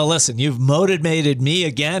awesome. Well, listen, you've motivated me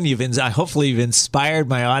again. Hopefully you've inspired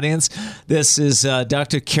my audience. This is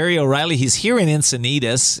Dr. Kerry O'Reilly. He's here in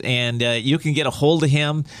Encinitas, and you can get a hold of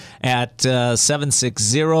him at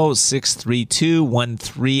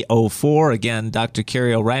 760-632-1304. Again, Dr.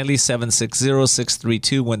 Kerry O'Reilly,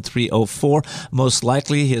 760-632-1304. Most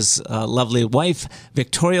likely his lovely wife,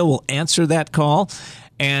 Victoria, will answer that call.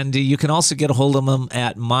 And you can also get a hold of them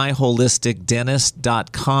at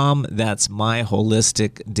myholisticdentist.com. That's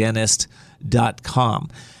myholisticdentist.com.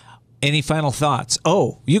 Any final thoughts?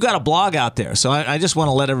 Oh, you got a blog out there. So I just want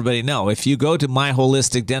to let everybody know. If you go to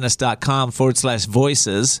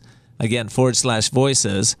myholisticdentist.com/voices, again,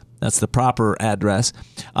 /voices, that's the proper address,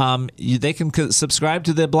 they can subscribe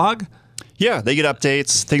to the blog? Yeah, they get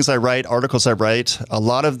updates, things I write, articles I write. A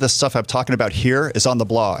lot of the stuff I'm talking about here is on the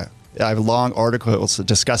blog. I have long articles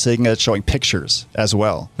discussing it, showing pictures as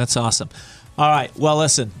well. That's awesome. All right. Well,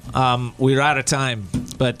 listen, we're out of time,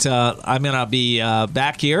 but I'm going to be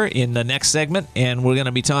back here in the next segment, and we're going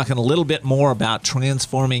to be talking a little bit more about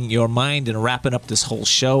transforming your mind and wrapping up this whole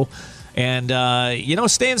show. And,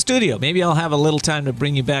 stay in studio. Maybe I'll have a little time to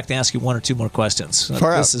bring you back to ask you one or two more questions.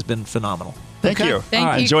 This has been phenomenal. Thank you.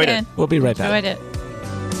 Thank you, enjoyed Ken. it. We'll be right back. Enjoyed it.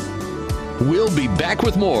 We'll be back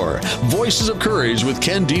with more Voices of Courage with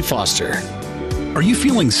Ken D. Foster. Are you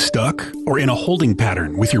feeling stuck or in a holding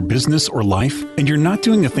pattern with your business or life, and you're not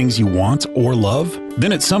doing the things you want or love?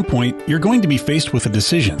 Then at some point, you're going to be faced with a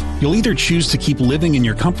decision. You'll either choose to keep living in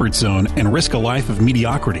your comfort zone and risk a life of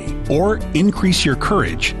mediocrity, or increase your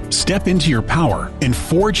courage, step into your power, and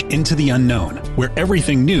forge into the unknown, where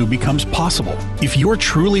everything new becomes possible. If you're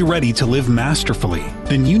truly ready to live masterfully,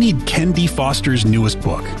 then you need Ken D. Foster's newest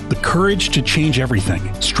book, The Courage to Change Everything: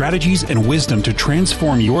 Strategies and Wisdom to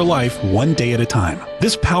Transform Your Life One Day at a Time.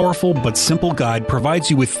 This powerful but simple guide provides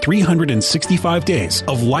you with 365 days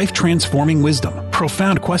of life-transforming wisdom,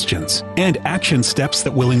 profound questions, and action steps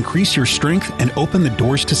that will increase your strength and open the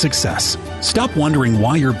doors to success. Stop wondering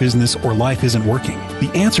why your business or life isn't working. The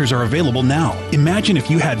answers are available now. Imagine if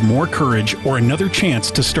you had more courage or another chance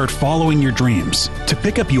to start following your dreams. To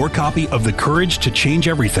pick up your copy of The Courage to Change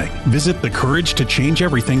Everything, visit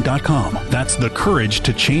thecouragetochangeeverything.com. That's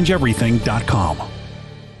thecouragetochangeeverything.com.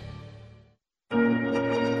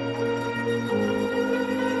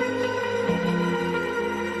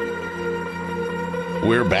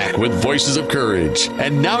 We're back with Voices of Courage.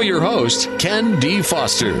 And now your host, Ken D.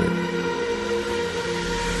 Foster.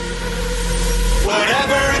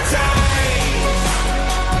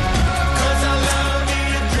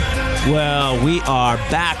 Well, we are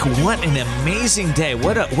back. What an amazing day.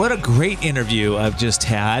 What a great interview I've just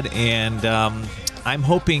had. And I'm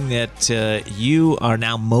hoping that you are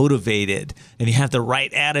now motivated and you have the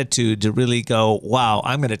right attitude to really go, wow,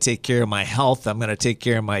 I'm going to take care of my health. I'm going to take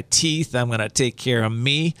care of my teeth. I'm going to take care of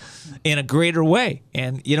me in a greater way.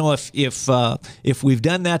 And, you know, if we've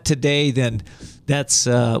done that today, then that's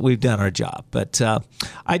we've done our job. But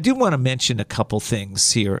I do want to mention a couple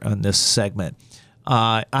things here on this segment.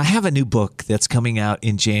 I have a new book that's coming out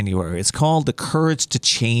in January. It's called The Courage to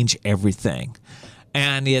Change Everything.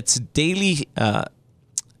 And it's daily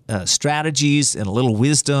strategies and a little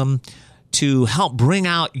wisdom to help bring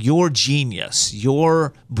out your genius,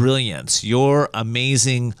 your brilliance, your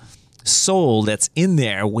amazing soul that's in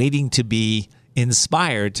there waiting to be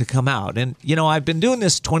inspired to come out. And, you know, I've been doing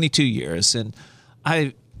this 22 years, and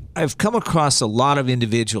I've come across a lot of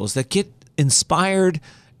individuals that get inspired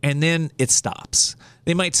and then it stops.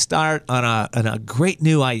 They might start on a great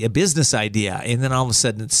new business idea, and then all of a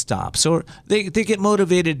sudden it stops. Or they get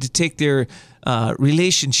motivated to take their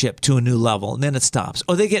relationship to a new level, and then it stops.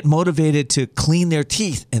 Or they get motivated to clean their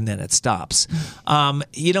teeth, and then it stops.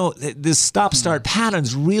 You know, this stop-start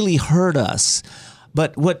patterns really hurt us.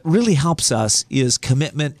 But what really helps us is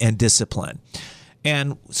commitment and discipline.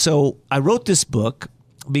 And so I wrote this book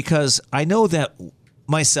because I know that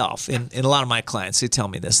myself and a lot of my clients, they tell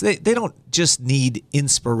me this. They don't just need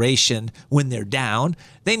inspiration when they're down.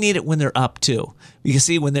 They need it when they're up too. Because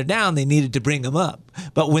see, when they're down, they need it to bring them up.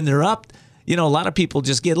 But when they're up, you know, a lot of people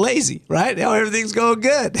just get lazy, right? Now everything's going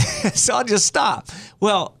good. So I'll just stop.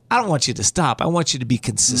 Well, I don't want you to stop. I want you to be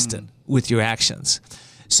consistent with your actions.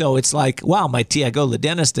 So it's like, wow, I go to the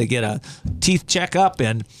dentist to get a teeth checkup,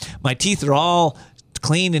 and my teeth are all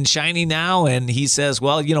clean and shiny now, and he says,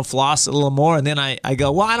 well, you know, floss a little more. And then I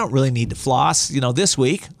go, well, I don't really need to floss, you know, this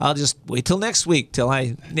week. I'll just wait till next week till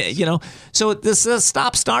so this is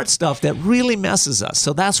stop-start stuff that really messes us.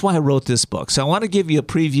 So that's why I wrote this book. So I want to give you a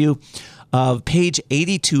preview of page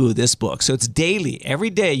 82 of this book. So it's daily. Every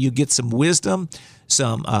day you get some wisdom,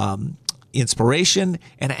 some inspiration,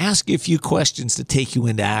 and I ask you a few questions to take you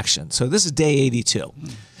into action. So this is day 82.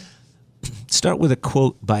 Start with a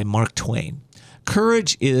quote by Mark Twain.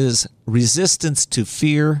 Courage is resistance to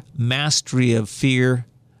fear, mastery of fear,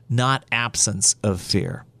 not absence of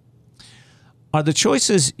fear. Are the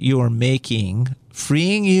choices you are making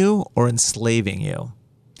freeing you or enslaving you?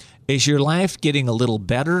 Is your life getting a little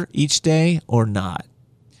better each day or not?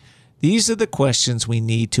 These are the questions we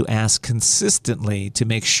need to ask consistently to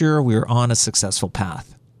make sure we're on a successful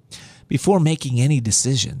path. Before making any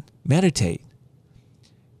decision, meditate.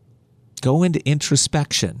 Go into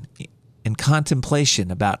introspection and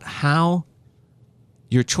contemplation about how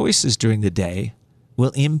your choices during the day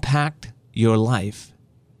will impact your life.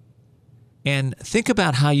 And think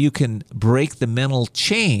about how you can break the mental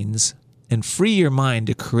chains and free your mind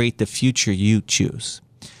to create the future you choose.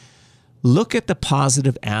 Look at the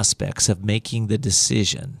positive aspects of making the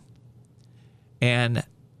decision and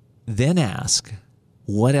then ask,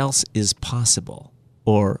 what else is possible?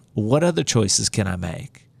 Or what other choices can I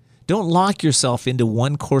make? Don't lock yourself into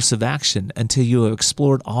one course of action until you have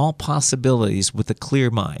explored all possibilities with a clear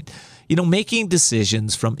mind. You know, making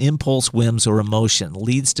decisions from impulse, whims, or emotion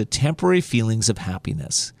leads to temporary feelings of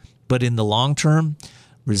happiness. But in the long term,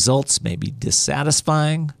 results may be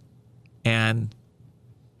dissatisfying and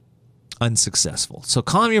unsuccessful. So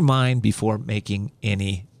calm your mind before making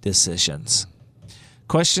any decisions.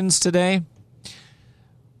 Questions today?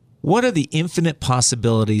 What are the infinite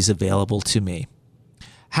possibilities available to me?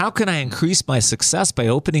 How can I increase my success by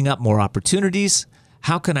opening up more opportunities?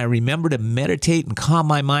 How can I remember to meditate and calm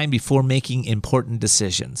my mind before making important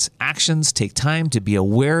decisions? Actions take time to be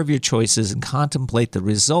aware of your choices and contemplate the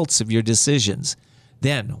results of your decisions.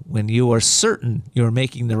 Then, when you are certain you are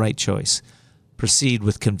making the right choice, proceed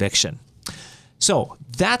with conviction. So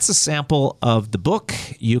that's a sample of the book.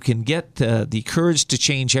 You can get The Courage to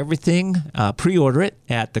Change Everything. Pre-order it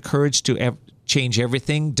at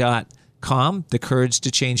thecouragechangeeverything.com,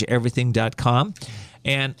 thecouragechangeeverything.com.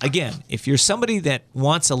 And again, if you're somebody that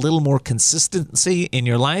wants a little more consistency in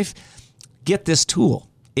your life, get this tool.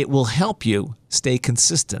 It will help you stay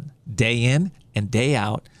consistent day in and day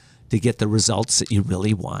out to get the results that you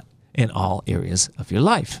really want in all areas of your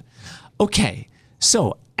life. Okay,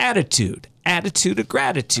 so attitude of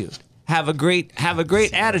gratitude. Have a great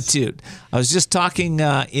attitude. I was just talking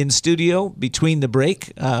in studio between the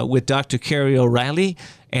break with Dr. Carrie O'Reilly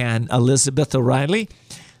and Elizabeth O'Reilly.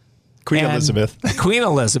 Queen Elizabeth. Queen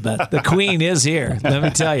Elizabeth. The Queen is here. Let me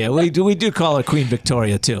tell you. We do call her Queen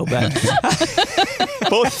Victoria too, but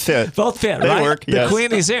both fit. Both fit, they right? work. The Yes.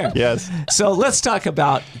 Queen is here. Yes. So let's talk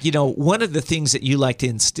about, one of the things that you like to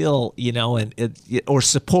instill, or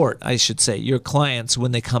support, I should say, your clients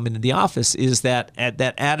when they come into the office is that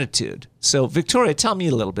attitude. So Victoria, tell me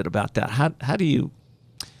a little bit about that.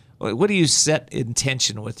 What do you set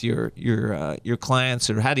intention with your clients,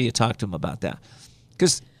 or how do you talk to them about that?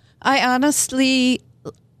 Because I honestly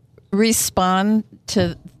respond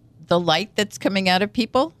to the light that's coming out of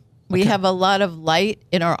people. We have a lot of light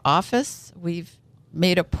in our office. We've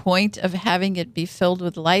made a point of having it be filled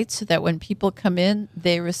with light so that when people come in,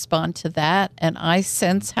 they respond to that. And I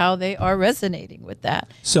sense how they are resonating with that.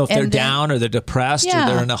 So if they're down or they're depressed or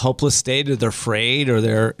they're in a hopeless state or they're afraid or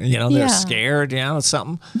they're scared,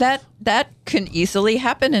 something. That can easily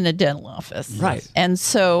happen in a dental office. Right. And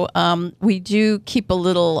so we do keep a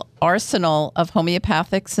little arsenal of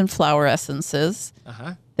homeopathics and flower essences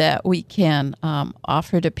that we can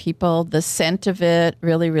offer to people. The scent of it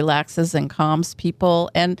really relaxes and calms people.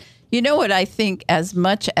 And you know what I think, as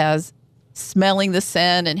much as smelling the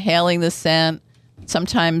scent, inhaling the scent,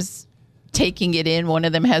 sometimes taking it in, one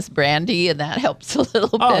of them has brandy, and that helps a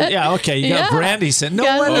little bit. Oh, yeah, okay. You got brandy scent. No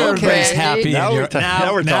wonder everybody's happy. Now we're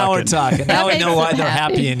talking. Now I know why they're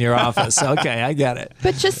happy. happy in your office. Okay, I get it.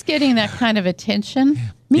 But just getting that kind of attention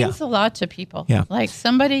means a lot to people. Yeah. Like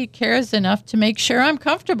somebody cares enough to make sure I'm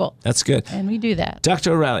comfortable. That's good. And we do that.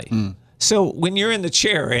 Dr. O'Reilly. So when you're in the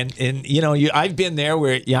chair and I've been there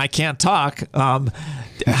where I can't talk.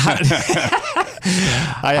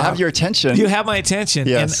 I have your attention. You have my attention.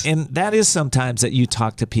 Yes. And that is sometimes that you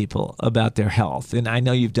talk to people about their health. And I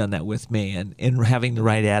know you've done that with me and having the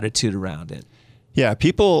right attitude around it. Yeah,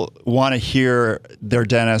 people want to hear their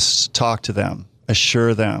dentist talk to them,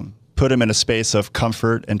 assure them, put them in a space of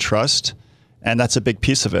comfort and trust. And that's a big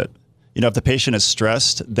piece of it. If the patient is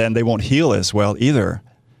stressed, then they won't heal as well either.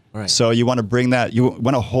 Right. So you want to bring that, you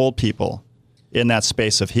want to hold people in that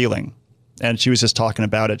space of healing. And she was just talking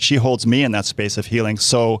about it. She holds me in that space of healing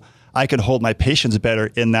so I can hold my patients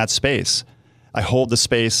better in that space. I hold the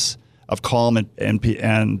space of calm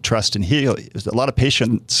and trust and heal. A lot of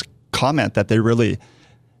patients comment that they really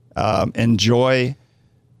enjoy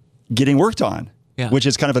getting worked on, which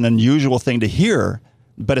is kind of an unusual thing to hear,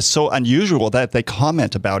 but it's so unusual that they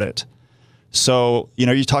comment about it. So,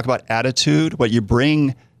 you talk about attitude, what you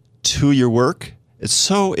bring to your work, it's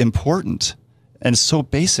so important and so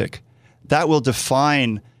basic. That will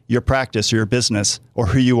define your practice or your business or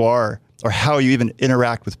who you are or how you even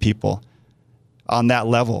interact with people on that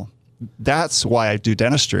level. That's why I do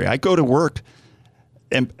dentistry. I go to work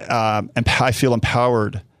and I feel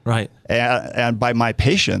empowered. Right. And by my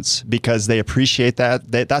patients because they appreciate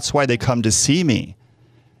that. That's why they come to see me.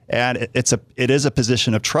 And it is a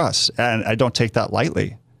position of trust, and I don't take that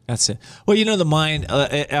lightly. That's it. Well, the mind,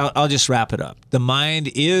 I'll just wrap it up. The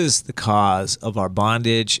mind is the cause of our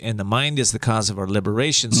bondage, and the mind is the cause of our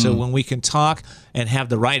liberation. So when we can talk and have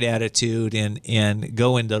the right attitude and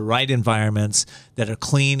go into the right environments that are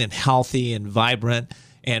clean and healthy and vibrant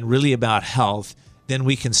and really about health, then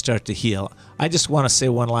we can start to heal. I just want to say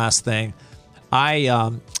one last thing.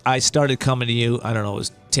 I started coming to you, I don't know, it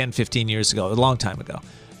was 10, 15 years ago, a long time ago.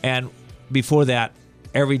 And before that,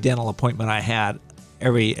 every dental appointment I had,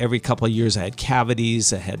 every couple of years, I had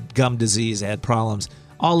cavities, I had gum disease, I had problems.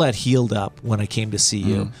 All that healed up when I came to see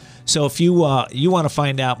you. So if you want to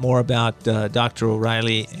find out more about Dr.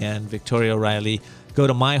 O'Reilly and Victoria O'Reilly, go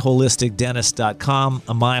to myholisticdentist.com,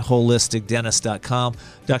 myholisticdentist.com.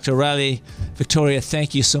 Dr. O'Reilly, Victoria,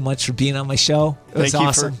 thank you so much for being on my show. It was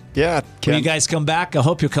awesome. Ken. When you guys come back, I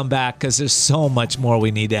hope you'll come back because there's so much more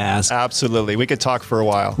we need to ask. Absolutely. We could talk for a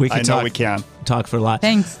while. We can talk for a lot.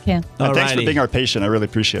 Thanks, Ken. Thanks for being our patient. I really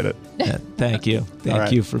appreciate it. Thank you.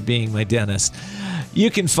 Thank you for being my dentist. You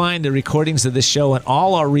can find the recordings of this show and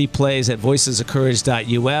all our replays at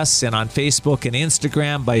voicesofcourage.us and on Facebook and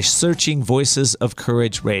Instagram by searching Voices of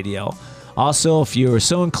Courage Radio. Also, if you're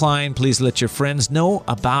so inclined, please let your friends know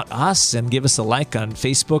about us and give us a like on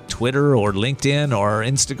Facebook, Twitter, or LinkedIn, or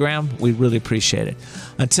Instagram. We really appreciate it.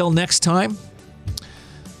 Until next time,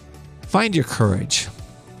 find your courage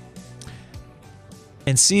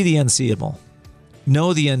and see the unseeable,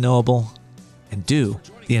 know the unknowable, and do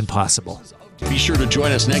the impossible. Be sure to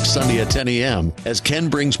join us next Sunday at 10 a.m. as Ken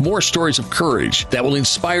brings more stories of courage that will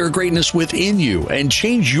inspire greatness within you and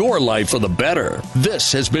change your life for the better.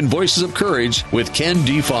 This has been Voices of Courage with Ken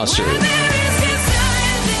D. Foster.